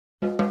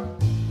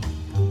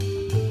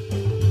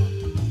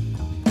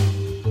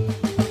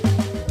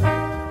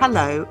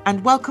Hello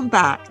and welcome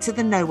back to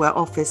the Nowhere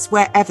office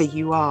wherever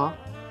you are.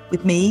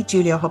 With me,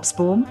 Julia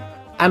Hobsbawm.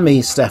 And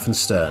me, Stefan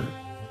Stern.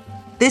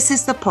 This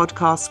is the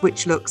podcast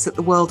which looks at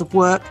the world of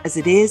work as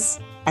it is,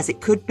 as it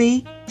could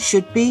be,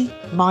 should be,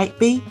 might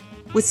be,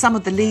 with some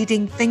of the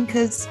leading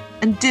thinkers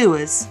and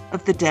doers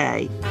of the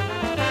day.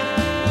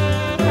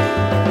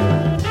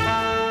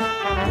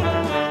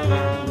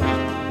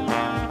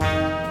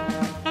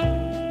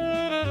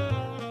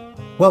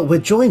 Well, we're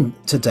joined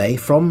today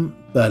from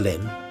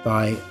Berlin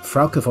by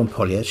Frauke Von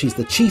Polier. She's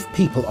the Chief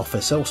People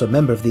Officer, also a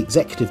member of the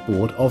Executive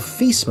Board of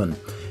Viessman,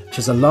 which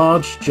is a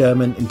large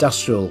German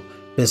industrial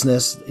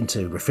business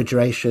into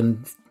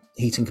refrigeration,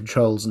 heating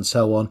controls and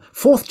so on.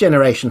 Fourth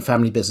generation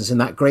family business in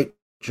that great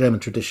German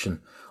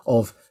tradition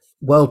of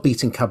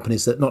world-beating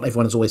companies that not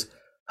everyone has always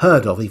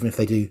heard of, even if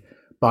they do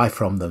buy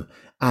from them.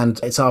 And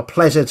it's our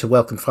pleasure to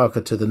welcome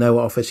Frauke to the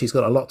Nowhere office. She's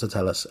got a lot to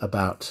tell us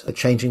about the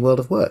changing world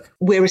of work.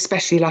 We're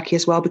especially lucky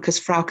as well because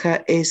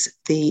Frauke is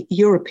the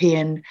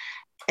European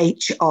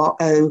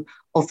HRO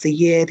of the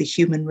year, the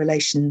Human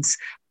Relations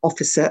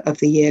Officer of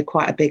the year,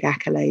 quite a big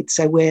accolade.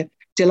 So we're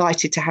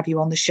delighted to have you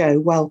on the show.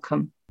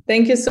 Welcome.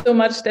 Thank you so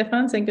much,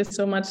 Stefan. Thank you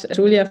so much,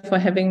 Julia, for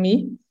having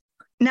me.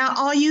 Now,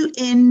 are you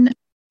in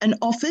an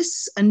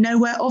office, a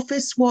Nowhere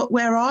office?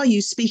 Where are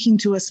you speaking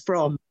to us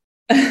from?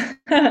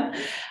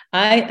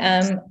 I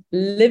am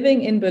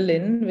living in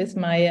Berlin with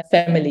my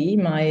family,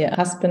 my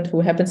husband,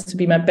 who happens to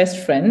be my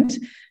best friend,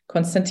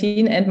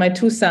 Konstantin, and my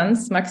two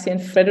sons, Maxi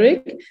and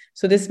Frederick.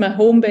 So this is my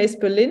home base,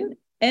 Berlin.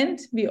 And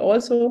we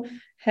also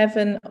have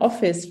an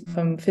office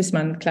from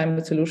Viessman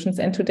Climate Solutions.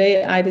 And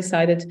today I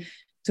decided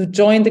to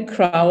join the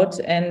crowd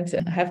and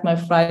have my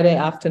Friday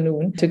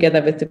afternoon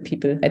together with the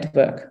people at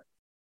work.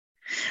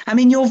 I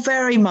mean, you're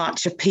very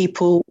much a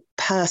people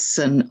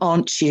person,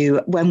 aren't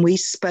you? When we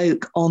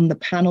spoke on the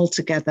panel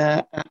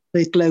together at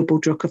the Global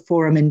Drucker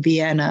Forum in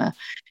Vienna,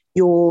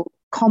 your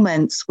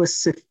comments were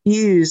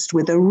suffused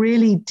with a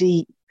really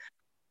deep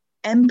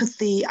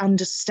empathy,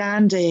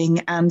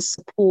 understanding and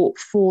support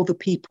for the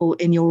people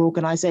in your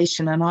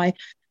organization. And I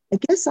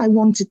guess I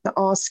wanted to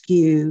ask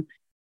you,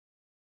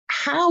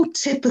 how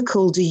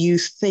typical do you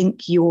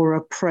think your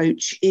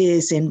approach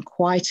is in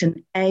quite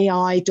an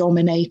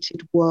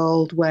AI-dominated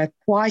world where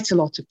quite a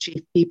lot of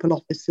chief people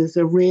officers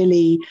are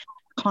really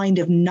kind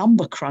of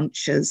number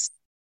crunchers?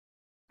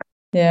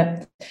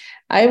 Yeah,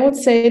 I would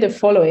say the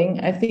following.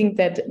 I think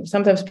that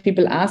sometimes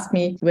people ask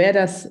me, where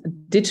does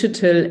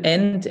digital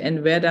end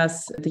and where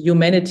does the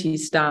humanity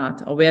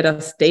start? Or where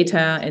does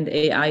data and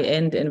AI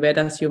end and where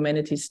does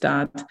humanity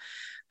start?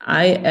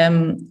 I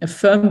am a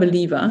firm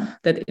believer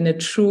that in a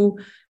true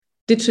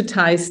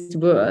digitized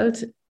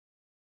world,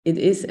 it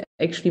is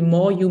actually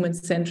more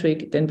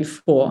human-centric than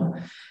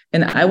before.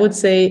 And I would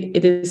say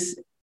it is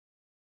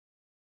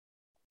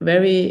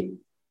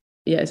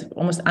it's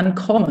almost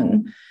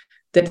uncommon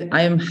that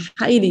I am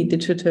highly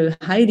digital,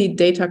 highly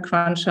data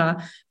cruncher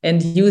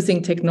and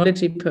using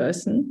technology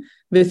person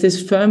with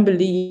this firm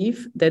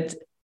belief that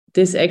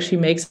this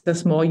actually makes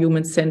us more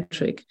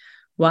human-centric.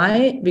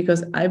 Why?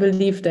 Because I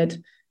believe that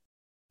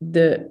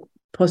the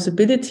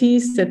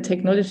possibilities that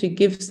technology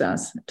gives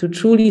us to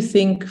truly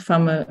think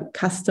from a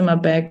customer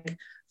back,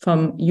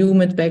 from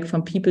human back,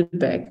 from people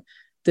back,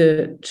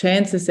 the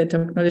chances that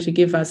technology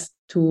give us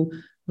to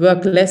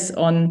work less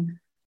on,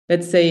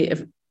 let's say,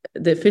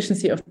 the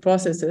efficiency of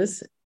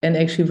processes and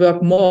actually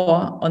work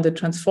more on the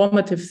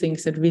transformative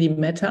things that really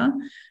matter.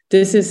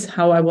 This is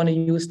how I want to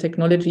use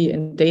technology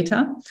and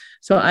data.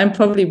 So I'm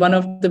probably one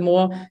of the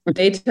more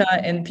data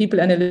and people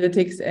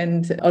analytics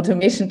and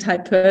automation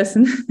type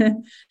person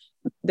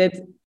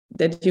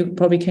that you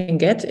probably can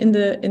get in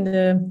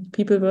the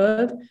people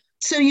world.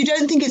 So you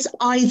don't think it's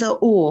either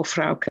or,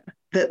 Frauke,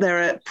 that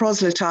there are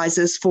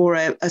proselytizers for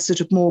a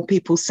sort of more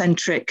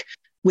people-centric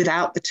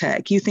without the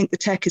tech? You think the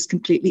tech is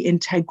completely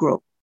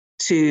integral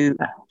to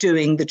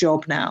doing the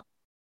job now?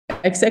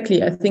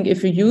 Exactly. I think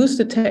if you use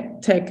the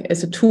tech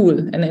as a tool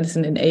and as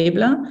an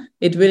enabler,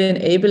 it will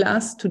enable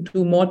us to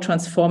do more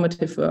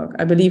transformative work.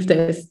 I believe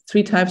there's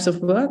three types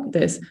of work.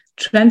 There's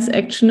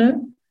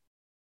transactional,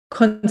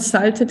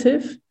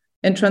 consultative,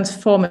 and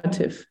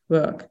transformative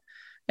work.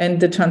 And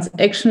the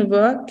transactional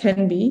work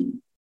can be,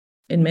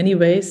 in many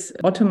ways,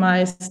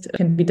 automized,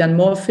 can be done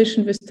more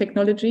efficient with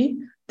technology.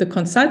 The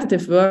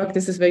consultative work,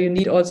 this is where you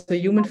need also the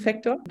human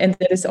factor. And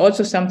that is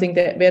also something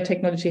where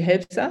technology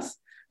helps us.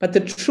 But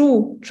the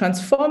true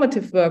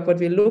transformative work, what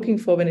we're looking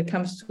for when it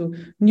comes to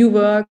new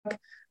work,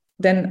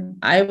 then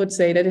I would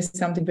say that is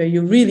something where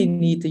you really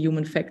need the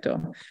human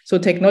factor. So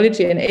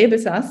technology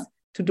enables us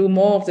to do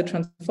more of the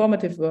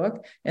transformative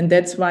work. And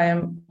that's why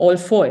I'm all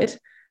for it,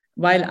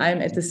 while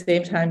I'm at the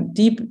same time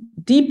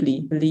deeply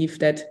believe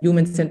that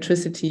human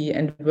centricity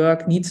and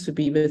work needs to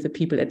be with the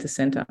people at the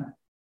center.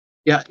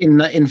 Yeah,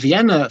 in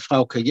Vienna,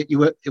 Frauke,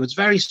 it was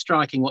very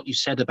striking what you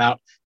said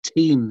about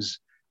teams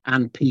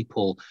and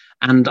people.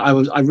 And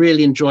I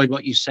really enjoyed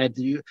what you said.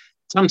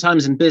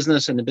 Sometimes in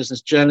business and in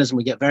business journalism,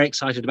 we get very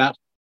excited about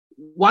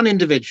one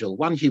individual,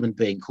 one human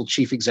being called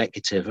chief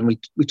executive. And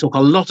we talk a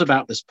lot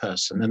about this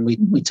person, and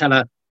we tell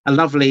a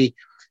lovely,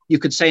 you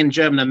could say in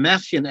German, a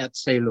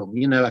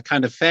Märchenerzählung, you know, a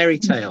kind of fairy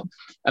tale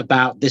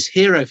about this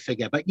hero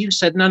figure. But you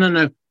said,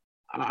 no,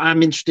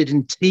 I'm interested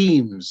in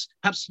teams.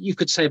 Perhaps you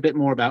could say a bit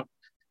more about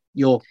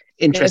your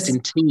interest in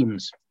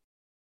teams.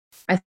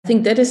 I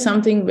think that is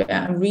something where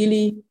I'm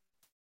really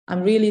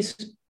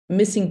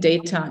missing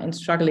data and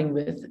struggling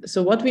with.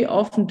 So what we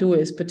often do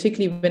is,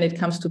 particularly when it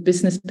comes to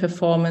business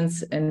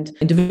performance and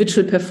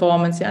individual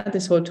performance,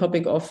 this whole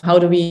topic of how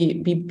do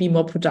we be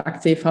more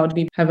productive, how do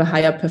we have a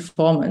higher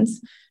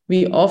performance,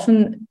 we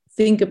often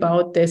think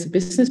about there's a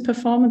business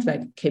performance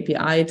like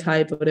KPI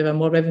type, whatever,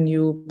 more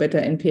revenue, better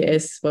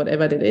NPS,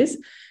 whatever that is.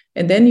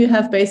 And then you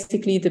have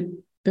basically the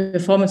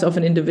performance of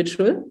an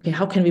individual. Okay,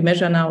 how can we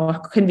measure now? How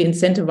can we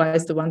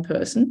incentivize the one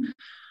person?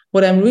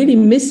 What I'm really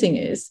missing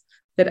is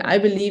that I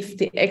believe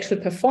the actual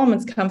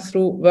performance comes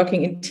through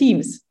working in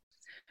teams.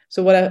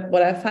 So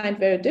what I find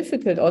very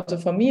difficult also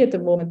for me at the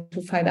moment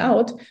to find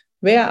out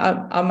where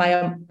are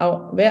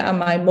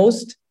my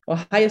most or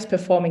highest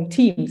performing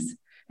teams,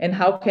 and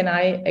how can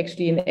I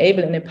actually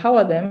enable and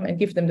empower them and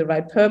give them the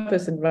right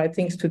purpose and the right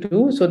things to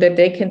do so that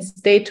they can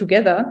stay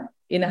together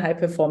in a high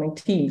performing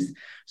teams.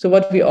 So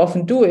what we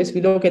often do is we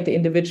look at the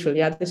individual.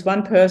 This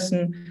one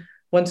person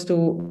wants to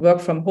work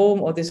from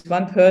home, or this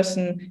one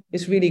person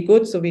is really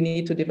good, so we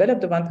need to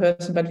develop the one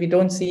person, but we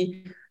don't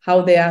see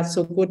how they are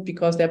so good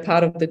because they're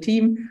part of the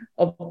team,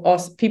 or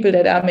people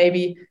that are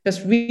maybe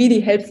just really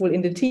helpful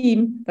in the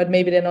team, but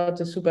maybe they're not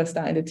the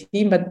superstar in the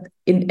team, but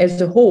as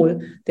a whole,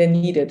 they're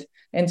needed.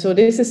 And so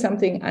this is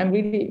something I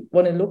really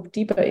want to look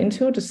deeper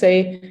into to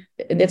say,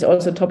 and that's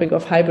also a topic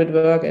of hybrid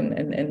work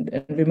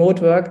and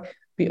remote work.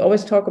 We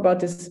always talk about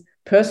this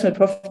personal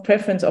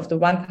preference of the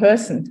one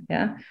person.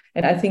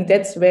 And I think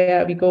that's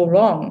where we go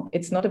wrong.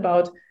 It's not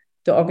about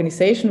the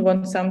organization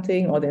wants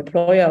something, or the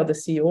employer or the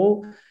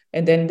CEO,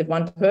 and then the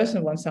one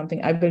person wants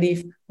something. I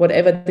believe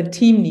whatever the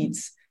team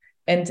needs.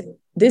 And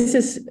this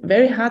is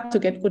very hard to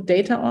get good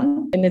data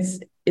on. And it's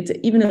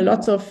even a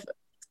lot of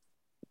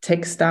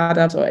tech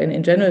startups, or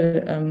in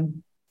general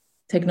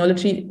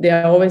technology, they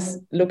are always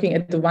looking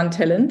at the one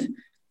talent,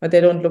 but they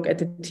don't look at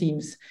the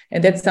teams.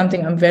 And that's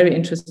something I'm very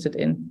interested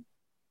in.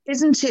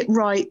 Isn't it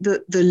right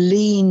that the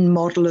lean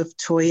model of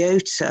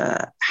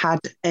Toyota had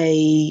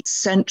a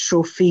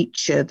central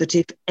feature that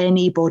if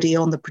anybody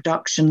on the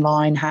production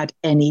line had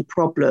any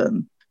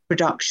problem,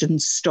 production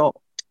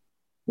stopped?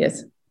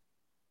 Yes.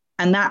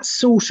 And that's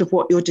sort of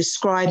what you're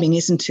describing,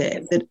 isn't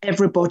it? That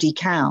everybody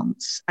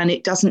counts, and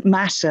it doesn't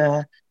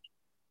matter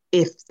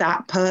if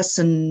that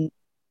person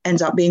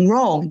ends up being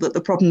wrong, that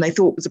the problem they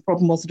thought was a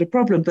problem wasn't a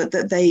problem, but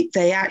that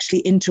they actually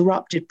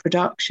interrupted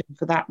production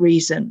for that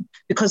reason,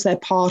 because they're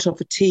part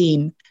of a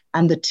team,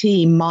 and the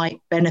team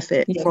might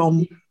benefit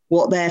from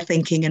what they're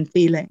thinking and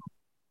feeling.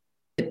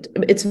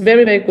 It's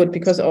very, very good,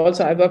 because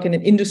also I work in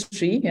an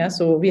industry.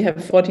 So we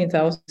have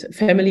 14,000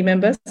 family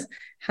members.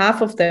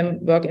 Half of them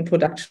work in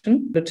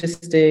production,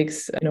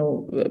 logistics,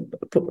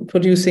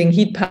 producing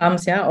heat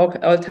pumps, all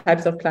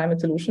types of climate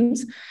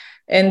solutions.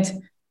 And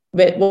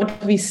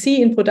what we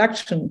see in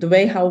production, the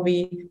way how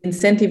we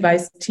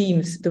incentivize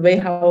teams, the way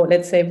how,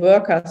 let's say,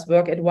 workers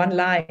work at one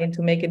line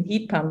to make a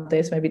heat pump,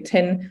 there's maybe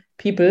 10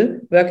 people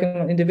working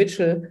on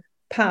individual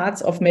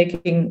parts of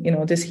making,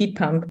 this heat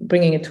pump,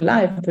 bringing it to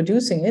life and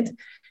producing it.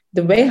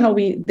 The way how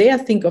we there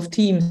think of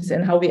teams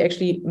and how we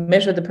actually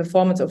measure the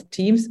performance of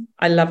teams,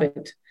 I love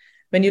it.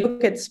 When you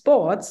look at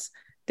sports,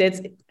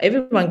 that's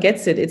everyone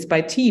gets it. It's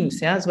by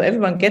teams, So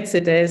everyone gets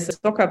it. There's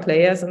soccer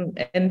players, and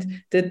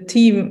the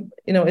team.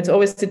 It's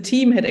always the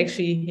team had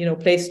actually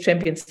plays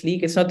Champions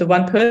League. It's not the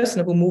one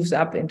person who moves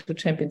up into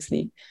Champions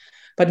League.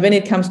 But when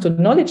it comes to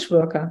knowledge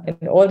worker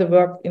and all the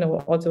work,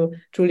 also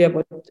Julia,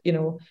 what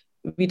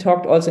we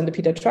talked also in the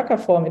Peter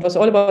Drucker forum. It was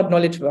all about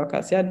knowledge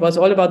workers. It was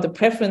all about the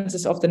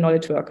preferences of the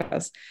knowledge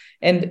workers.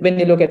 And when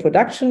you look at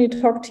production, you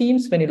talk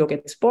teams. When you look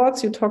at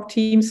sports, you talk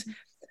teams.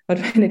 But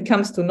when it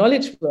comes to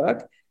knowledge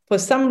work, for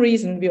some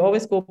reason, we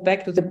always go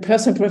back to the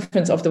personal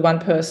preference of the one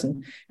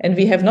person. And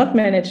we have not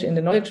managed in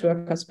the knowledge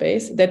worker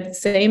space that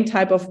same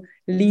type of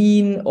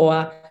lean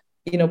or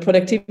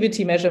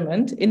productivity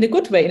measurement in a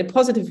good way, in a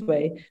positive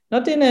way,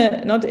 not in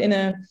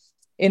a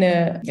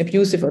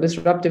abusive or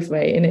disruptive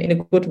way, in a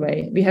good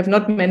way. We have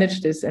not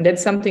managed this. And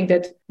that's something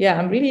that,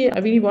 I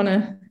really want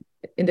to,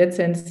 in that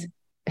sense,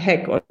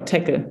 hack or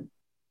tackle.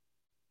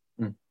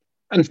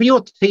 And for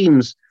your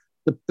teams,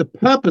 the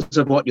purpose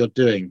of what you're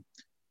doing,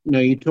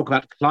 you talk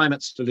about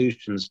climate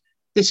solutions.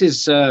 This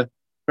is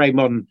very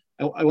modern.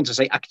 I want to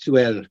say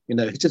actuel.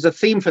 It is a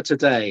theme for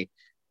today.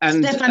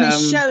 And Stefan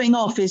is showing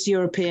off his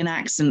European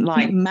accent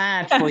like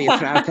mad for you,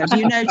 Frauke. Have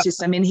you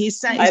noticed? I mean, he's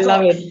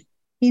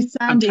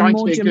sounding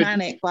more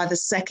Germanic by the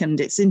second.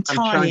 It's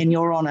entirely in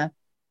your honour.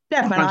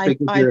 Stefan,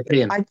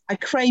 I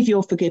crave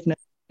your forgiveness.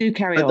 Do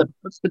carry on.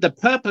 But the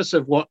purpose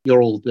of what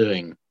you're all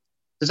doing,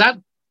 does that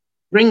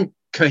bring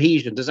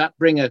cohesion? Does that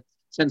bring a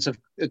sense of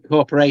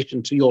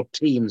cooperation to your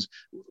teams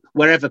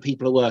wherever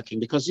people are working?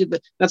 Because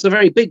that's a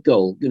very big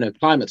goal,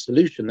 climate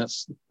solution.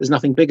 There's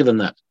nothing bigger than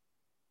that.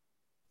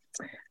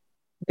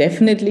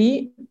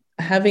 Definitely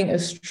having a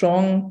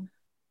strong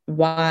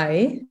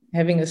why,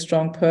 having a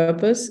strong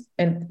purpose,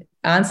 and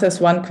answers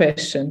one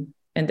question.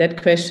 And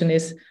that question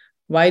is,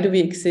 why do we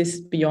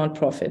exist beyond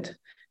profit?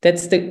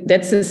 That's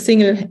a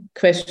single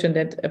question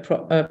that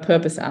a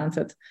purpose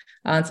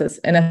answers.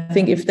 And I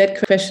think if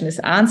that question is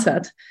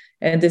answered,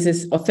 and this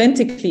is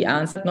authentically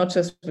answered, not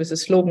just with a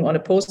slogan on a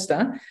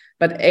poster,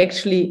 but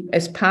actually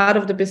as part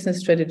of the business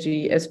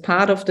strategy, as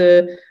part of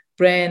the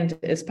brand,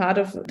 as part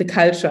of the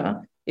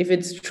culture, if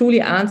it's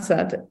truly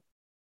answered,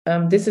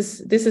 this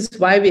is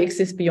why we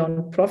exist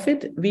beyond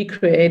profit. We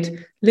create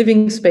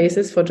living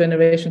spaces for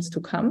generations to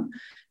come.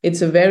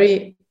 It's a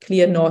very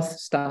clear North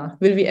Star.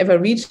 Will we ever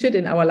reach it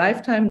in our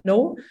lifetime?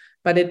 No,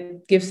 but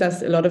it gives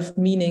us a lot of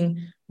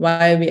meaning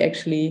why we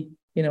actually,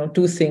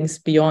 do things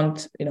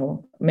beyond,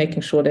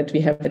 making sure that we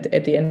have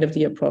at the end of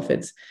the year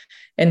profits.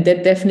 And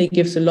that definitely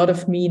gives a lot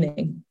of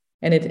meaning,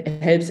 and it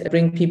helps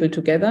bring people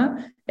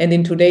together. And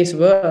in today's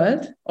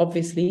world,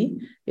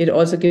 obviously, it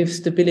also gives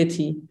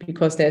stability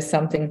because there's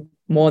something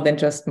more than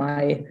just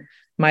my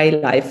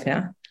life.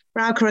 Yeah.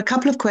 Frauke, a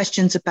couple of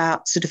questions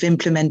about sort of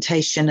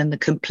implementation and the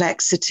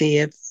complexity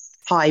of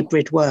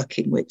hybrid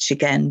working, which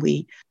again,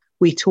 we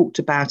talked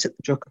about at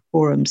the Drucker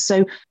Forum.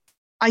 So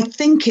I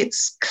think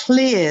it's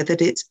clear that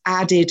it's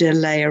added a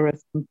layer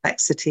of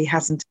complexity,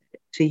 hasn't it,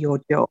 to your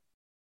job?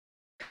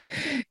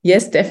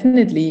 Yes,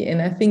 definitely.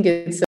 And I think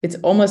it's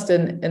almost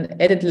an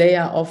added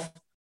layer of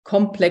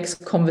complex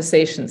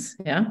conversations.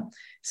 Yeah.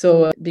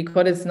 So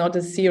because it's not a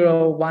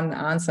 0-1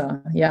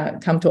 answer. Yeah,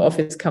 come to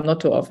office, come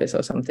not to office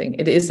or something.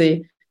 It is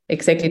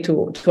exactly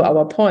to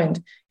our point.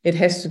 It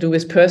has to do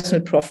with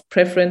personal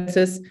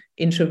preferences,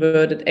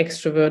 introverted,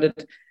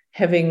 extroverted,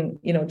 having,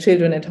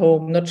 children at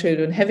home, not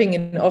children, having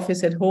an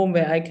office at home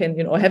where I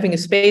can, or having a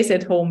space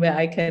at home where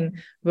I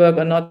can work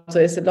or not. So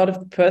it's a lot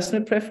of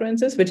personal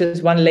preferences, which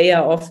is one layer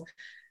of,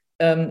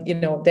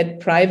 that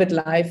private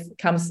life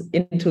comes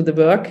into the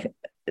work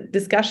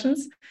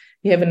discussions.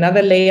 We have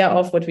another layer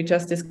of what we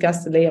just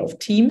discussed, the layer of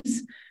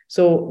teams.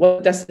 So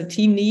what does the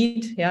team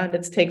need? Yeah,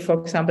 let's take,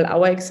 for example,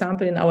 our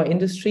example in our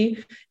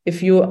industry.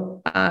 If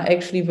you are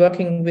actually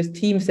working with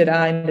teams that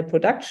are in the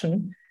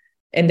production,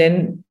 and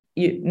then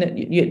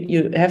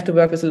you have to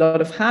work with a lot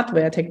of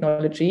hardware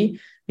technology,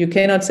 you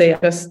cannot say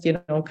just,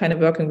 kind of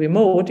working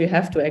remote. You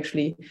have to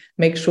actually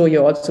make sure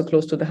you're also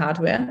close to the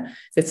hardware.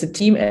 That's a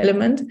team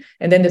element.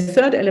 And then the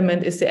third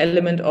element is the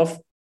element of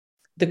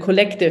the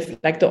collective,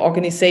 like the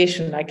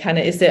organization, like kind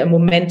of, is there a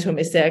momentum?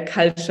 Is there a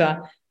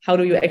culture? How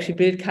do you actually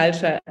build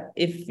culture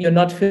if you're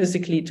not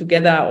physically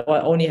together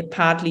or only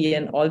partly,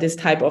 and all this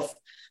type of.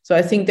 So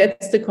I think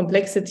that's the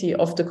complexity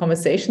of the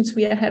conversations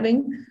we are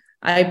having.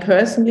 I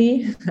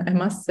personally, I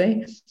must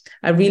say,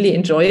 I really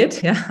enjoy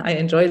it. Yeah, I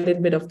enjoy a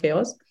little bit of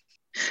chaos.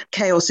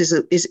 Chaos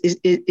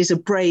is a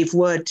brave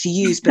word to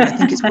use, but I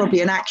think it's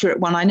probably an accurate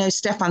one. I know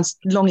Stefan's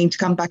longing to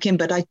come back in,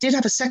 but I did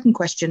have a second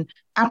question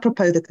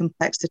apropos the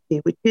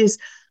complexity, which is,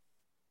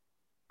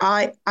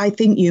 I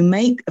think you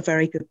make a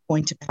very good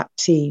point about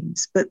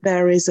teams, but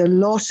there is a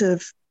lot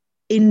of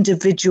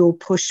individual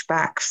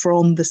pushback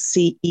from the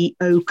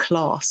CEO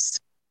class.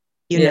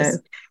 Yes.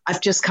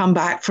 I've just come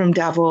back from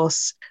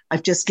Davos.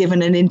 I've just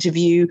given an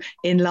interview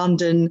in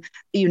London,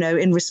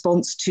 in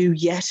response to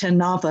yet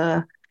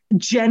another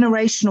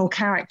generational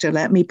character.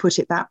 Let me put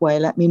it that way.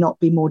 Let me not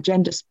be more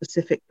gender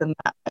specific than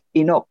that.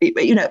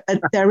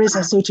 There is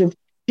a sort of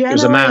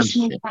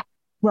generational,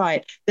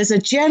 right. There's a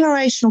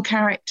generational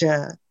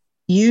character,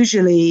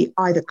 usually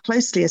either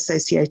closely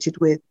associated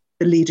with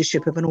the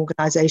leadership of an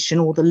organization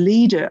or the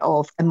leader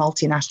of a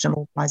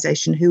multinational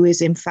organization, who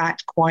is in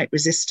fact quite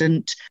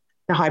resistant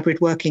to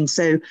hybrid working.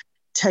 So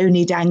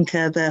Tony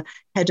Danker, the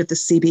head of the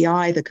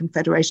CBI, the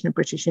Confederation of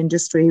British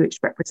Industry, which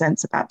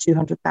represents about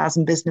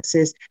 200,000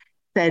 businesses,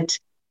 said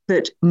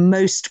that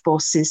most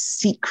bosses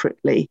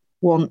secretly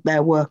want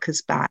their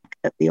workers back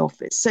at the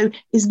office. So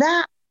is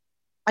that,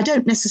 I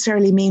don't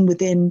necessarily mean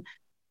within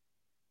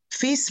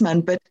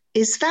Viessman, but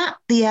is that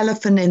the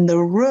elephant in the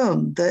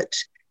room, that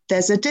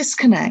there's a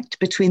disconnect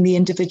between the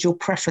individual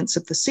preference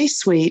of the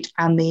C-suite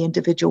and the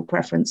individual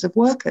preference of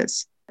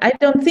workers? I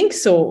don't think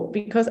so,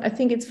 because I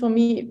think it's, for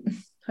me,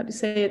 how do you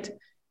say it?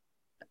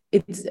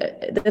 It's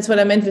that's what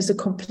I meant with the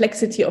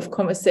complexity of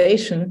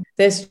conversation.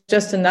 There's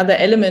just another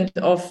element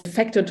of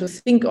factor to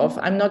think of.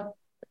 I'm not,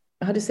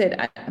 how to say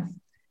it?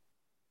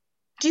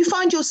 Do you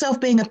find yourself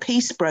being a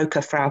peace broker,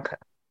 Frauke?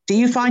 Do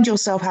you find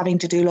yourself having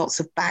to do lots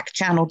of back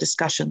channel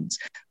discussions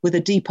with a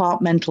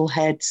departmental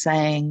head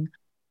saying,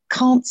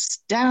 can't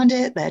stand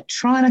it, they're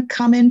trying to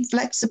come in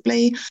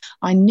flexibly,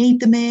 I need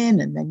them in,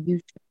 and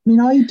then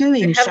are you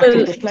doing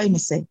shadow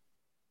diplomacy?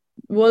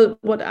 Well,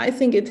 what I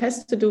think it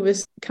has to do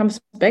with, comes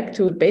back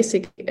to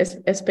basic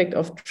aspect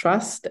of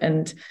trust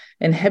and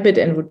habit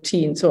and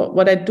routine. So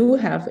what I do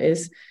have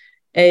is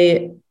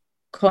a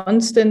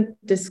constant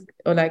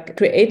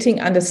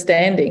creating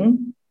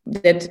understanding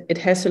that it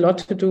has a lot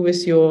to do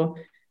with your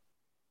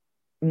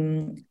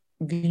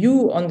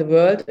view on the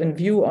world and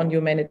view on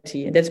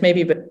humanity. And that's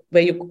maybe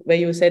where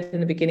you said in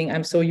the beginning,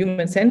 I'm so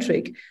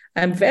human-centric.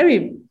 I'm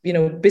very,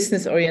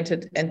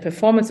 business-oriented and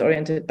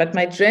performance-oriented. But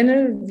my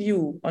general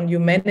view on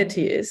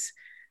humanity is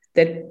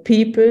that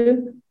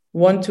people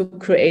want to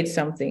create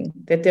something,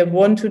 that they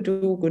want to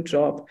do a good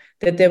job,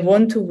 that they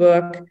want to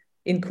work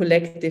in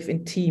collective,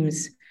 in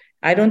teams.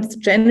 I don't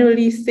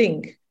generally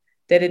think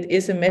that it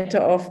is a matter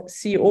of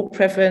CEO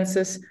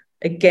preferences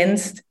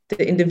against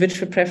the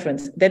individual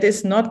preference.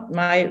 That's not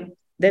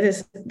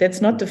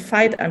the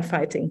fight I'm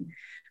fighting.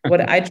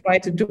 What I try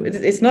to do,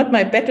 it's not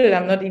my battle.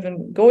 I'm not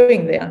even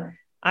going there.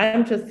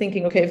 I'm just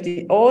thinking, okay,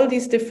 if all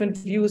these different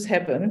views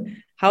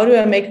happen, how do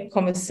I make a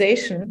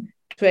conversation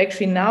to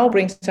actually now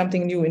bring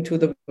something new into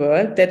the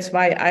world? That's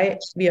why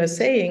we are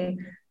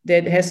saying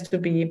that it has to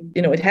be,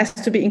 it has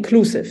to be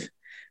inclusive,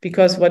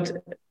 because what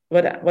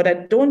I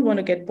don't want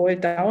to get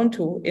boiled down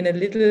to in a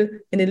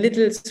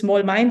little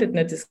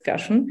small-mindedness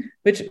discussion,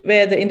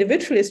 where the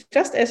individual is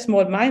just as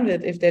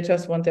small-minded if they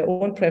just want their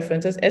own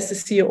preferences as the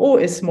CEO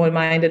is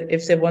small-minded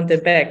if they want their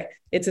back.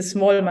 It's a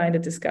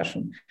small-minded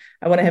discussion.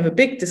 I want to have a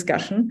big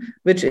discussion,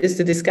 which is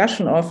the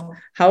discussion of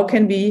how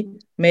can we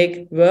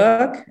make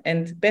work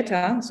and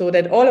better so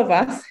that all of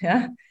us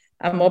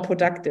are more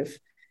productive.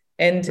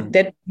 And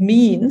that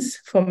means,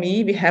 for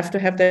me, we have to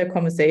have the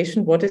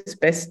conversation, what is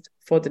best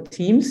for the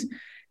teams.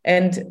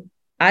 And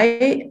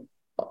I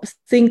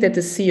think that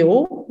the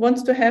CEO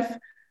wants to have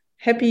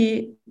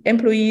happy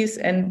employees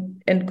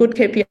and good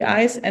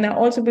KPIs. And I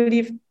also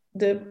believe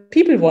the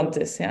people want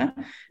this.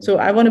 So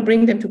I want to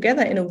bring them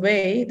together in a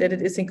way that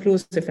it is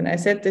inclusive. And I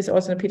said this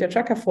also in the Peter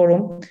Drucker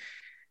Forum.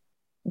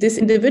 This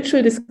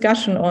individual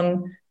discussion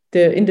on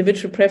the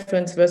individual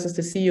preference versus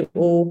the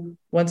CEO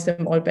wants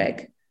them all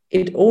back.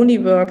 It only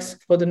works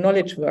for the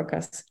knowledge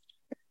workers.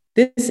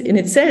 This in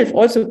itself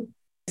also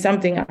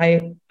something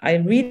I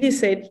really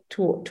say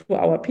to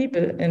our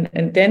people,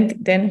 and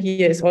then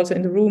he is also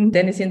in the room.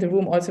 Dan is in the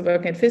room also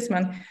working at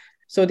Viessman.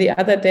 So the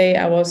other day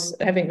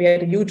we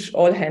had a huge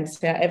all hands.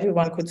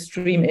 Everyone could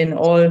stream in,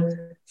 all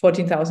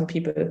 14,000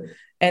 people.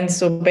 And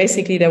so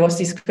basically there was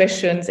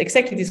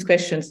exactly these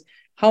questions.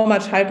 How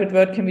much hybrid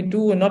work can we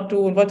do and not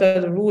do? And what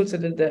are the rules?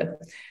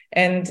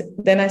 And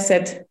then I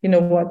said, you know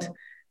what,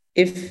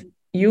 if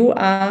you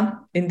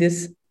are in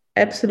this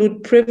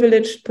absolute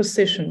privileged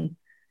position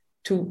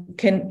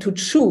to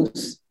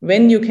choose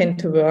when you can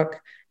to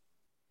work,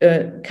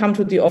 come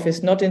to the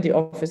office, not in the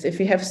office. If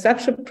you have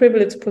such a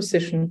privileged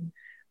position,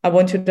 I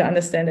want you to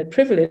understand that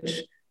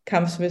privilege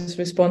comes with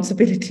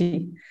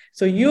responsibility.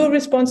 So your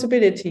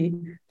responsibility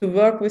to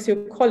work with your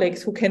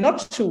colleagues who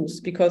cannot choose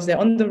because they're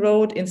on the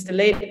road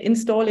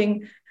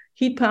installing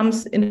heat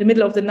pumps in the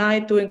middle of the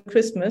night during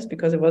Christmas,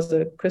 because it was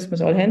a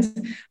Christmas all hands,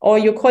 or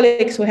your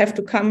colleagues who have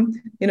to come,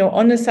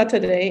 on a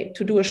Saturday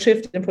to do a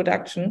shift in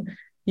production.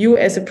 You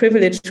as a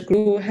privileged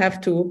group have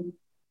to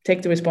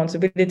take the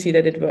responsibility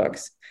that it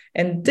works.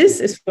 And this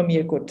is for me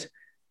a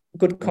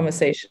good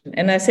conversation.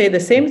 And I say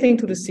the same thing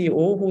to the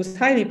CEO, who's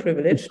highly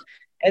privileged,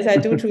 as I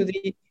do to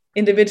the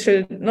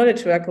individual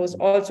knowledge worker who's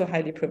also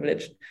highly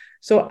privileged.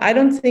 So I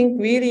don't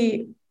think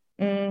really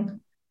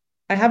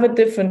I have a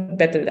different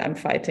battle I'm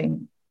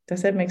fighting.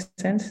 Does that make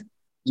sense?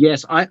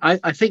 Yes,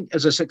 I think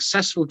as a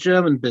successful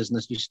German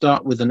business, you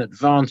start with an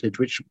advantage,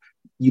 which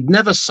you've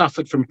never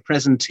suffered from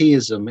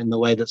presenteeism in the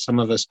way that some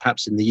of us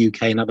perhaps in the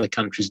UK and other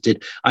countries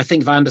did. I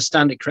think if I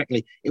understand it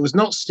correctly, it was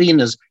not seen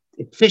as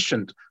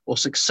efficient or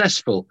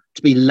successful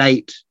to be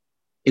late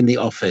in the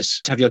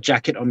office, to have your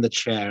jacket on the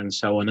chair and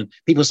so on. And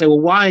people say, well,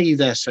 why are you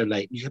there so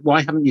late?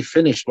 Why haven't you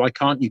finished? Why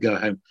can't you go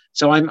home?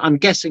 So I'm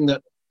guessing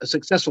that a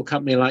successful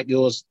company like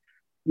yours,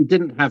 you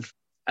didn't have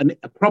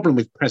a problem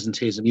with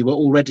presenteeism. You were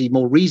already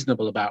more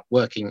reasonable about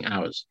working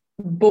hours.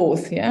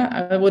 Both,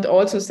 I would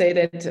also say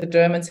that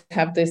Germans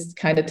have this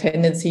kind of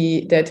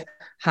tendency that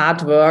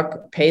hard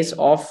work pays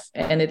off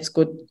and it's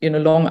good,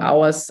 long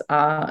hours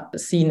are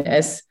seen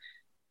as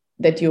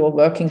that you are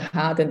working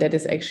hard, and that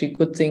is actually a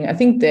good thing. I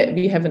think that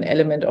we have an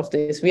element of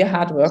this. We are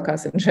hard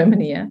workers in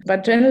Germany.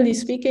 But generally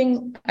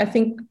speaking, I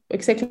think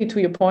exactly to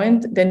your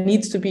point, there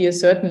needs to be a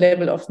certain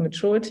level of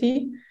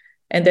maturity,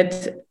 and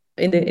that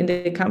in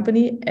the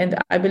company. And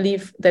I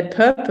believe that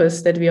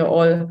purpose that we are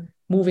all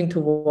moving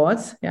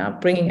towards,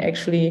 bringing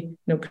actually,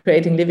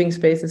 creating living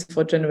spaces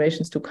for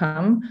generations to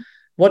come.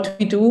 What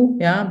we do,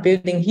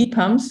 building heat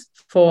pumps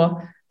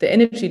for the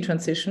energy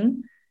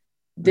transition.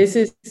 This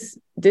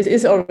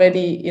is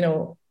already,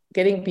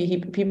 getting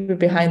people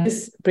behind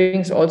this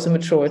brings also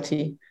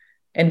maturity.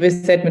 And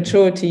with that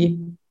maturity,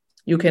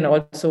 you can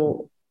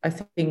also, I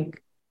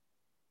think,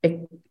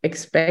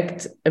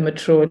 expect a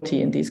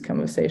maturity in these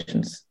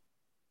conversations.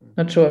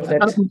 Not sure if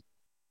that...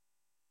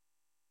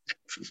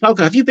 Frauke,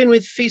 have you been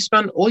with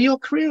Viessman all your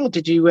career, or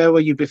where were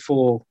you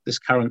before this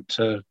current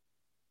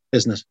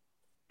business?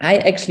 I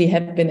actually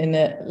have been in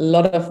a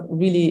lot of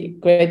really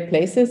great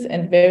places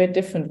and very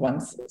different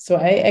ones. So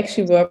I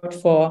actually worked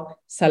for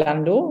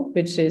Zalando,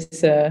 which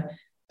is an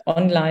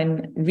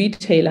online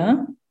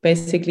retailer,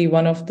 basically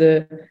one of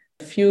the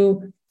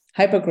few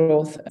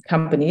hypergrowth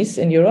companies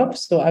in Europe.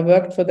 So I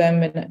worked for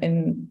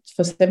them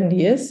for 7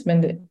 years,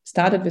 when they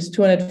started with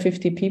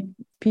 250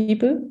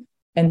 people,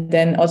 and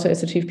then also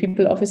as a chief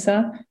people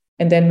officer.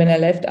 And then when I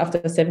left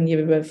after 7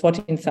 years, we were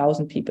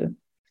 14,000 people.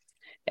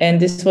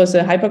 And this was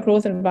a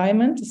hypergrowth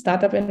environment, a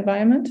startup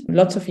environment,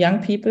 lots of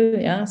young people.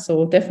 Yeah,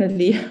 so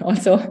definitely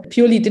also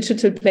purely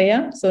digital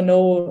player. So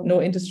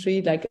no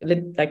industry like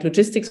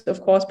logistics,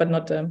 of course, but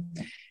not.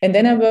 And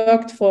then I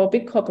worked for a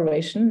big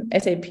corporation,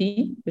 SAP,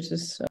 which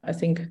is, I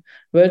think,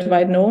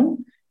 worldwide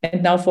known,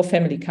 and now for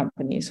family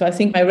companies. So I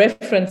think my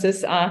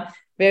references are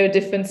very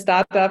different: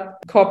 startup,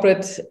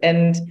 corporate,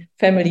 and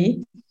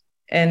family.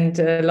 And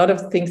a lot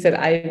of things that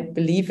I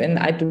believe in,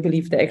 I do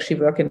believe they actually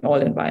work in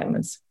all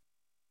environments.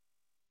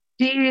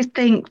 Do you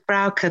think,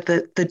 Frauke,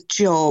 that the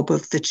job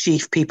of the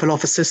Chief People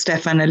Officer,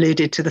 Stefan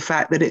alluded to the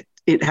fact that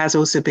it has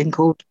also been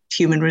called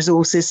human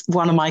resources.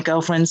 One of my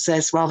girlfriends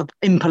says rather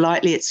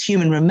impolitely, it's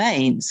human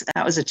remains.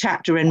 That was a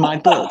chapter in my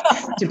book,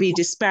 to be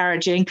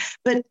disparaging.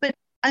 But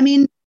I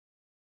mean,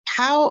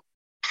 how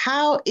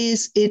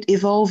is it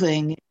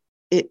evolving?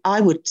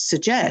 I would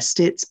suggest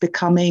it's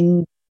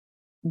becoming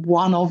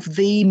one of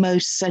the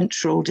most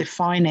central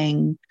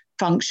defining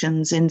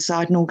functions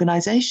inside an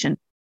organization,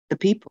 the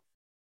people.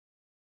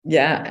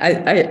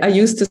 Yeah, I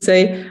used to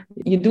say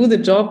you do the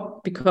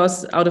job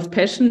because out of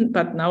passion,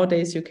 but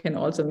nowadays you can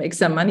also make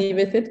some money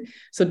with it.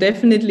 So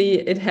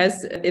definitely it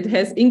has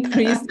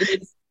increased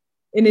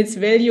in its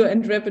value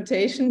and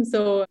reputation.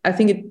 So I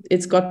think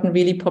it's gotten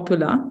really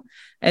popular.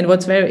 And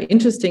what's very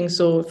interesting,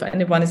 so if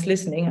anyone is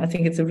listening, I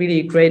think it's a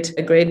really great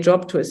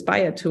job to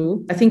aspire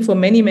to. I think for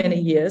many, many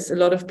years, a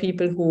lot of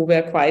people who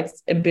were quite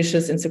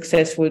ambitious and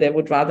successful, they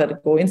would rather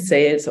go in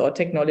sales or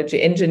technology.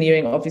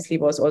 Engineering obviously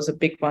was also a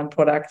big one,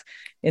 product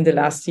in the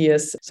last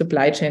years,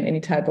 supply chain,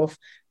 any type of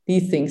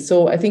these things.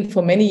 So I think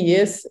for many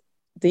years,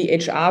 the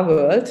HR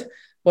world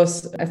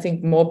was, I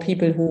think, more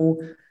people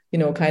who,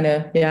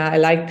 I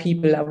like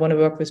people, I want to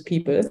work with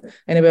people.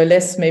 And there were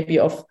less maybe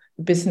of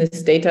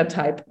business data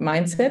type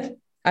mindset.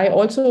 I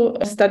also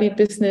studied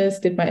business,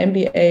 did my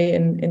MBA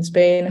in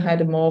Spain,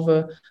 had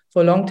for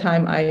a long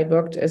time. I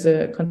worked as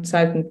a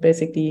consultant,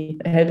 basically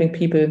helping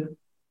people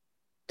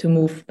to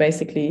move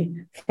basically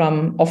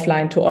from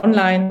offline to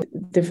online,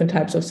 different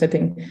types of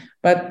setting.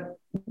 But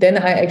then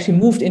I actually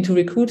moved into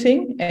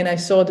recruiting, and I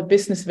saw the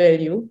business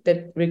value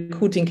that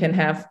recruiting can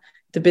have,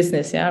 the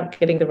business,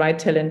 getting the right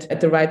talent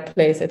at the right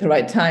place at the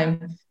right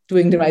time,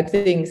 doing the right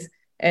things.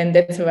 And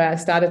that's where I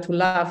started to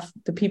love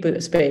the people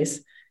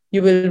space.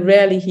 You will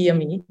rarely hear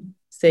me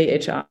say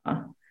HR,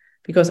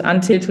 because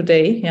until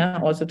today,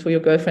 also to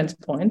your girlfriend's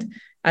point,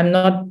 I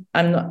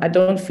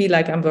don't feel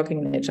like I'm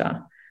working in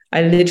HR.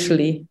 I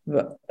literally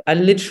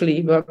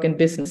work in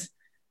business,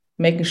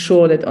 making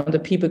sure that on the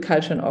people,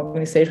 culture, and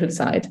organizational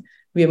side,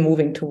 we are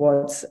moving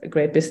towards a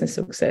great business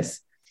success.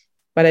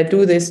 But I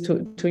do this,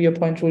 to your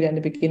point, Julia, in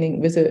the beginning,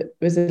 with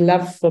a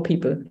love for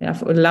people, a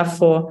love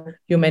for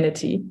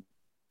humanity.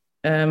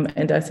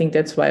 And I think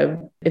that's why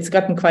it's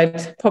gotten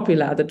quite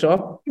popular, the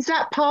job. Is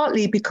that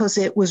partly because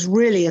it was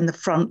really in the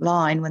front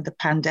line when the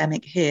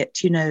pandemic hit?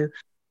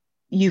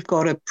 You've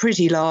got a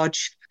pretty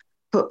large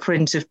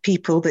footprint of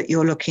people that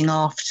you're looking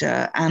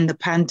after, and the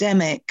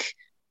pandemic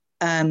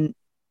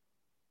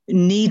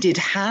needed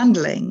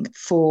handling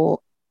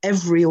for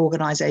every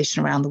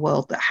organization around the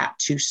world that had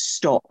to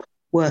stop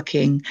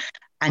working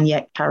and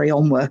yet carry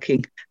on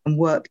working and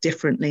work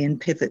differently and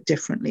pivot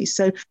differently.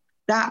 So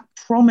that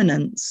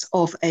prominence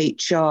of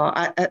HR,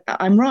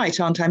 I'm right,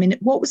 aren't I? I mean,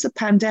 what was the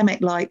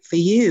pandemic like for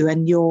you?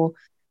 And you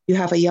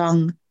have a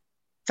young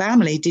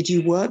family. Did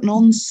you work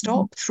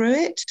non-stop through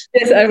it?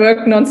 Yes, I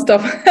worked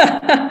non-stop.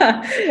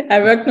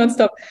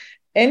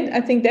 And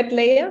I think that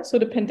layer, so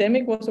the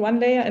pandemic was one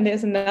layer, and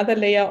there's another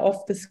layer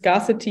of the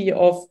scarcity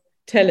of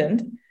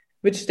talent,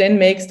 which then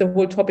makes the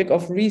whole topic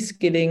of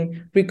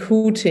reskilling,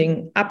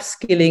 recruiting,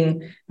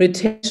 upskilling,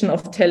 retention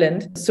of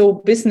talent so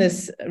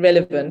business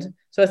relevant.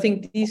 So I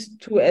think these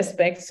two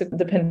aspects,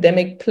 the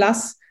pandemic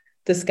plus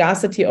the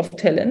scarcity of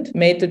talent,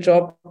 made the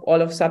job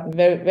all of a sudden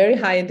very, very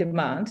high in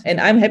demand.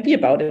 And I'm happy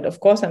about it. Of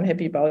course, I'm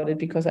happy about it,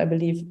 because I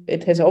believe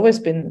it has always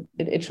been,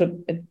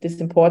 this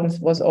importance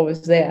was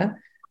always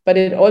there. But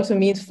it also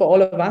means for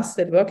all of us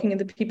that working in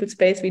the people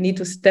space, we need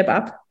to step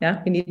up.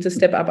 We need to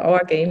step up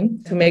our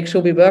game to make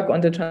sure we work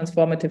on the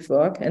transformative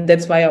work. And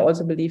that's why I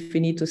also believe we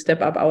need to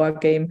step up our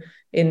game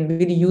in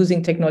really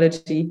using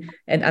technology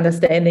and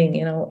understanding,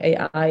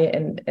 AI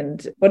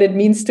and what it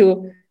means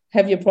to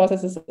have your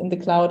processes in the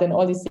cloud and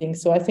all these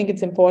things. So I think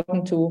it's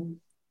important to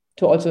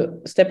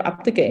also step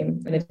up the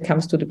game when it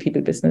comes to the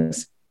people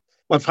business.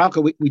 Well,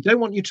 Frauke, we don't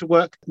want you to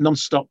work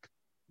non-stop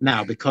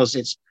now, because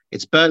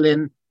it's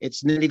Berlin,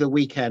 it's nearly the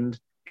weekend,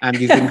 and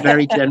you've been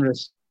very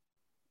generous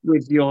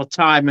with your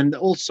time, and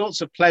all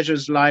sorts of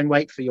pleasures lie in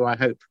wait for you, I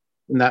hope,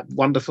 in that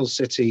wonderful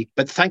city.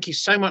 But thank you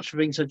so much for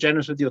being so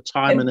generous with your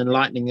time and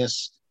enlightening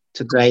us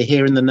today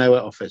here in the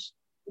NOAA office.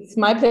 It's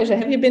my pleasure.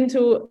 Have you been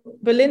to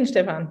Berlin,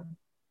 Stefan?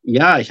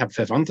 Ja, ich habe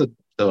Verwandte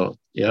dort,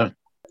 ja.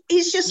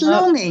 He's just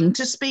longing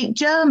to speak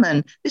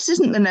German. This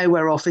isn't the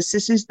Nowhere Office.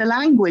 This is the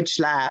language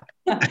lab.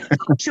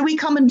 Should we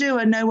come and do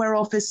a Nowhere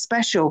Office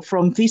special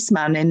from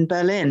Viessman in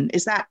Berlin?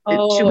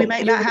 Should we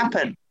make that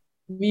happen?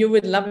 You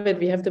would love it.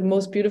 We have the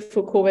most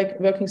beautiful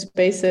co-working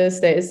spaces.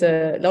 There is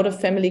a lot of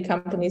family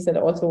companies that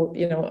also,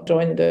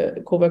 join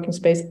the co-working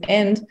space.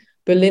 And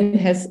Berlin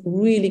has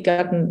really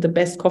gotten the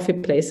best coffee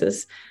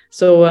places.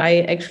 So I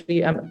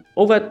actually am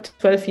over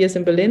 12 years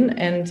in Berlin,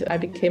 and I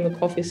became a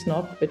coffee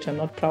snob, which I'm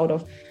not proud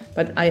of,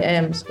 but I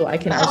am. So I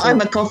can.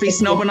 I'm a coffee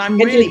snob, and I'm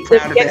really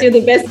proud of it. Get you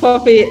the best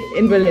coffee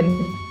in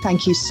Berlin.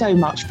 Thank you so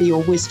much for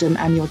your wisdom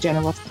and your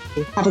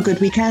generosity. Have a good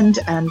weekend,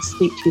 and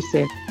speak to you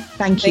soon.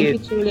 Thank you.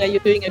 Thank you, Julia. You're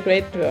doing a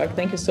great work.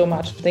 Thank you so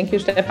much. Thank you,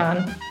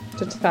 Stefan.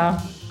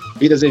 Ciao.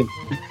 Wiedersehen.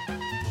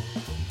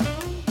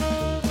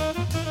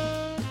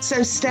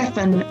 So,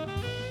 Stefan,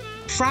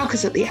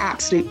 Frauke's at the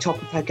absolute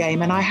top of her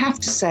game. And I have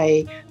to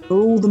say, for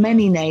all the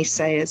many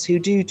naysayers who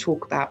do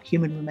talk about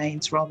human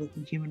remains rather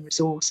than human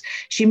resource,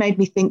 she made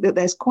me think that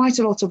there's quite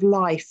a lot of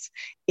life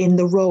in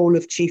the role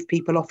of Chief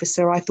People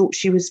Officer. I thought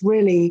she was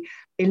really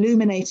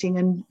illuminating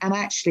and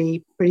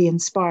actually pretty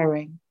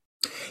inspiring.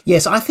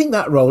 Yes, I think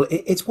that role,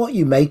 it's what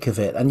you make of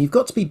it. And you've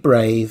got to be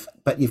brave,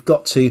 but you've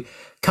got to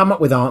come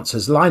up with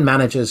answers. Line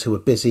managers who are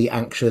busy,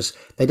 anxious,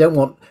 they don't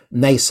want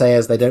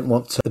naysayers. They don't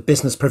want the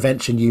business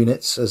prevention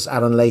units, as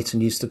Alan Layton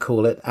used to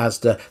call it,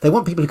 ASDA. They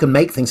want people who can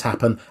make things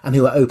happen and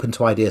who are open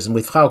to ideas. And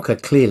with Frauke,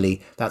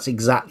 clearly, that's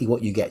exactly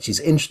what you get. She's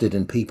interested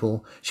in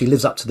people. She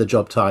lives up to the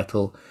job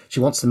title. She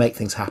wants to make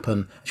things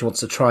happen. She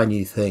wants to try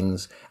new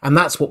things. And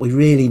that's what we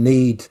really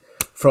need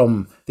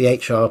from the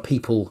HR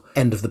people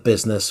end of the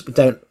business. We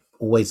don't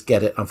always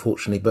get it,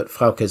 unfortunately, but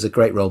Frauke is a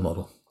great role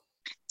model.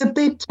 The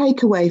big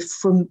takeaway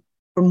from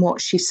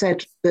what she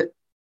said that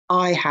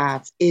I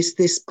have is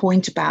this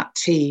point about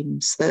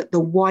teams, that the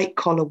white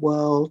collar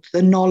world,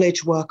 the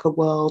knowledge worker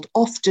world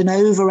often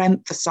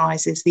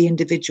overemphasizes the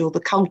individual,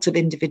 the cult of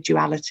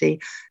individuality,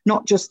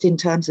 not just in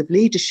terms of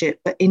leadership,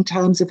 but in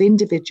terms of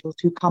individuals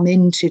who come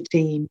into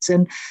teams.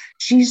 And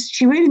she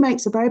really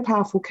makes a very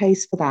powerful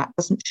case for that,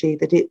 doesn't she?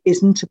 That it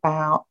isn't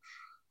about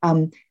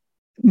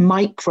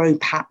micro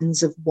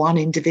patterns of one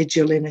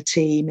individual in a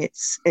team.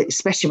 It's,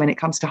 especially when it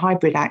comes to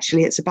hybrid,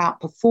 actually, it's about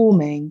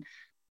performing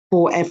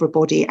for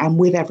everybody and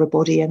with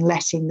everybody and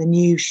letting the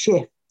new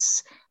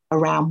shifts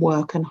around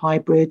work and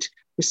hybrid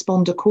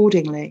respond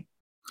accordingly.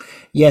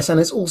 Yes, and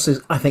it's also,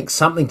 I think,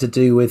 something to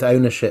do with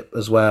ownership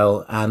as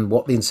well and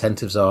what the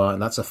incentives are. And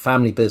that's a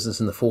family business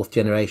in the fourth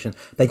generation.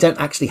 They don't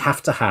actually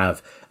have to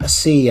have a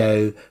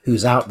CEO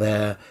who's out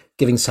there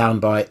giving sound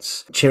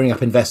bites, cheering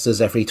up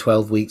investors every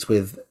 12 weeks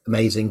with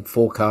amazing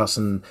forecasts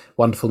and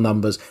wonderful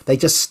numbers. They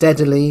just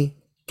steadily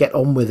get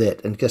on with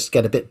it and just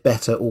get a bit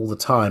better all the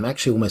time,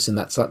 actually almost in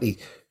that slightly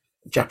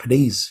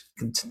Japanese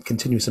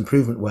continuous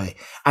improvement way.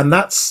 And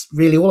that's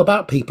really all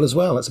about people as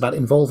well. It's about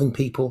involving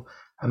people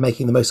and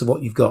making the most of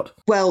what you've got.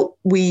 Well,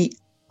 we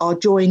are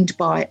joined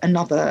by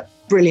another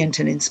brilliant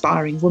and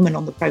inspiring woman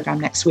on the programme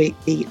next week,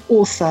 the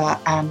author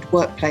and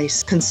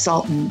workplace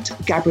consultant,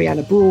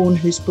 Gabriella Braun,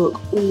 whose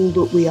book, All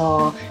That We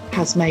Are,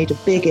 has made a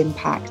big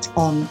impact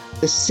on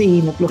the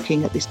scene of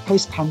looking at this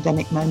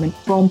post-pandemic moment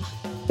from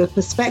the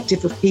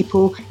perspective of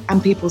people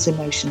and people's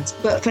emotions.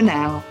 But for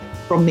now,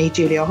 from me,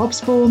 Julia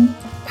Hobsbawm.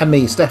 And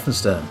me, Stefan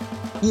Stern.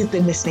 You've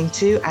been listening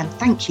to, and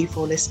thank you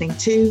for listening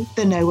to,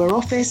 The Nowhere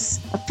Office,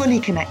 a fully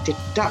connected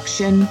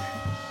production,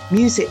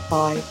 music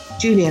by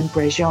Julien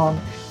Brejon,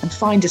 and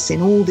find us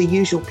in all the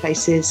usual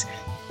places,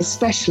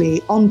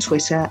 especially on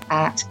Twitter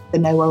at The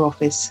Nowhere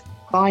Office.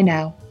 Bye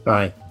now.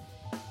 Bye.